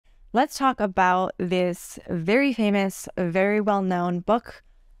let's talk about this very famous, very well-known book,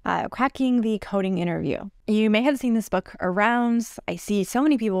 Cracking the Coding Interview. You may have seen this book around. I see so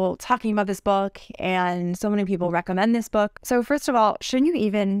many people talking about this book and so many people recommend this book. So first of all, should you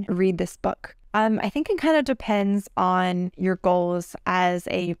even read this book? I think it kind of depends on your goals as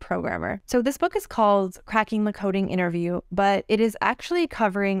a programmer. So this book is called Cracking the Coding Interview, but it is actually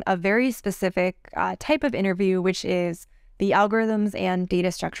covering a very specific type of interview, which is the algorithms and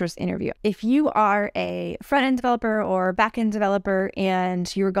data structures interview. If you are a front-end developer or back-end developer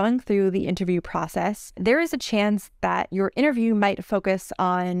and you're going through the interview process, there is a chance that your interview might focus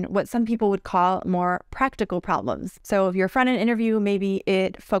on what some people would call more practical problems. So if your front-end interview, maybe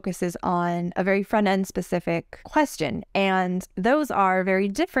it focuses on a very front-end specific question, and those are very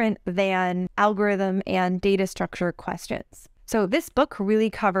different than algorithm and data structure questions. So this book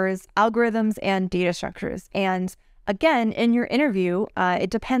really covers algorithms and data structures, and again, in your interview, it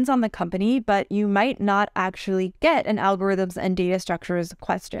depends on the company, but you might not actually get an algorithms and data structures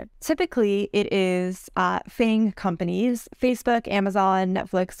question. Typically, it is FANG companies, Facebook, Amazon,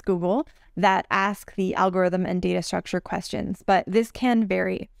 Netflix, Google, that ask the algorithm and data structure questions, but this can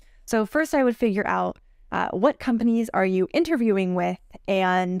vary. So first I would figure out what companies are you interviewing with,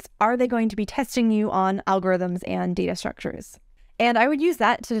 and are they going to be testing you on algorithms and data structures? And I would use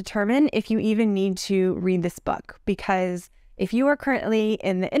that to determine if you even need to read this book, because if you are currently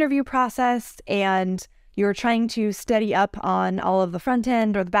in the interview process and you're trying to study up on all of the front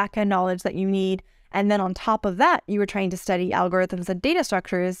end or the back end knowledge that you need, and then on top of that, you are trying to study algorithms and data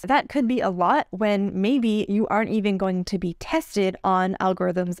structures, that could be a lot when maybe you aren't even going to be tested on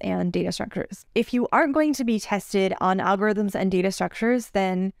algorithms and data structures. If you aren't going to be tested on algorithms and data structures,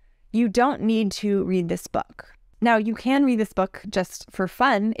 then you don't need to read this book. Now, you can read this book just for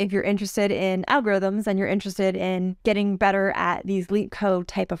fun if you're interested in algorithms and you're interested in getting better at these leak code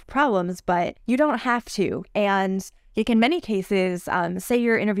type of problems, but you don't have to. And in many cases, say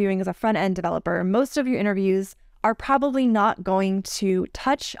you're interviewing as a front-end developer, most of your interviews are probably not going to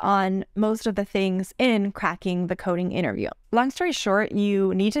touch on most of the things in cracking the coding interview. Long story short,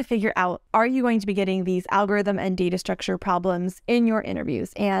 you need to figure out, are you going to be getting these algorithm and data structure problems in your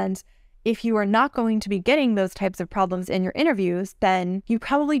interviews? And if you are not going to be getting those types of problems in your interviews, then you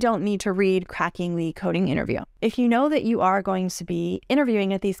probably don't need to read Cracking the Coding Interview. If you know that you are going to be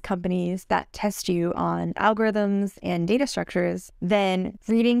interviewing at these companies that test you on algorithms and data structures, then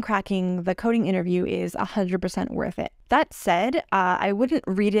reading Cracking the Coding Interview is 100% worth it. That said, I wouldn't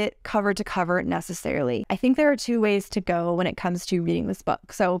read it cover to cover necessarily. I think there are two ways to go when it comes to reading this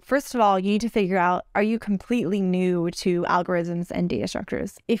book. So first of all, you need to figure out, are you completely new to algorithms and data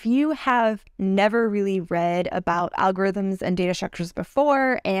structures? If you have never really read about algorithms and data structures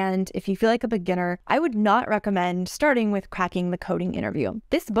before, and if you feel like a beginner, I would not recommend starting with Cracking the Coding Interview.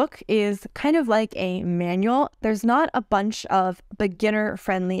 This book is kind of like a manual. There's not a bunch of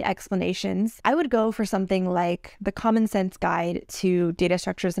beginner-friendly explanations. I would go for something like the Common Sense Guide to Data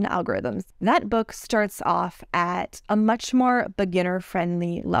Structures and Algorithms. That book starts off at a much more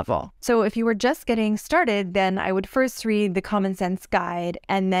beginner-friendly level. So if you were just getting started, then I would first read the Common Sense Guide,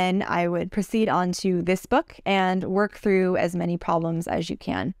 and then I would proceed on to this book and work through as many problems as you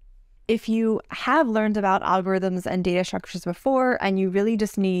can. If you have learned about algorithms and data structures before and you really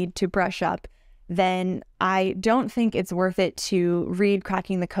just need to brush up, then I don't think it's worth it to read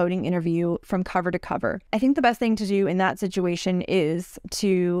Cracking the Coding Interview from cover to cover. I think the best thing to do in that situation is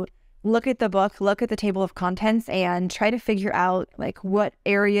to look at the book, look at the table of contents, and try to figure out like what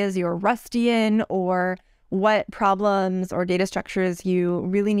areas you're rusty in, or what problems or data structures you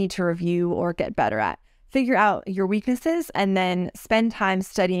really need to review or get better at. Figure out your weaknesses and then spend time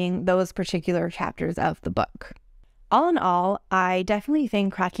studying those particular chapters of the book. All in all, I definitely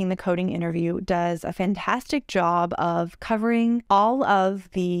think Cracking the Coding Interview does a fantastic job of covering all of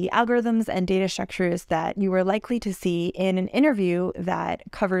the algorithms and data structures that you are likely to see in an interview that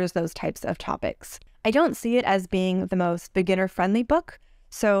covers those types of topics. I don't see it as being the most beginner-friendly book,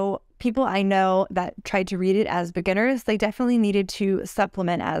 so people I know that tried to read it as beginners, they definitely needed to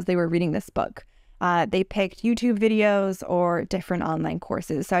supplement as they were reading this book. They picked YouTube videos or different online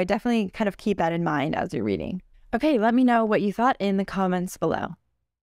courses, so I definitely kind of keep that in mind as you're reading. Okay, let me know what you thought in the comments below.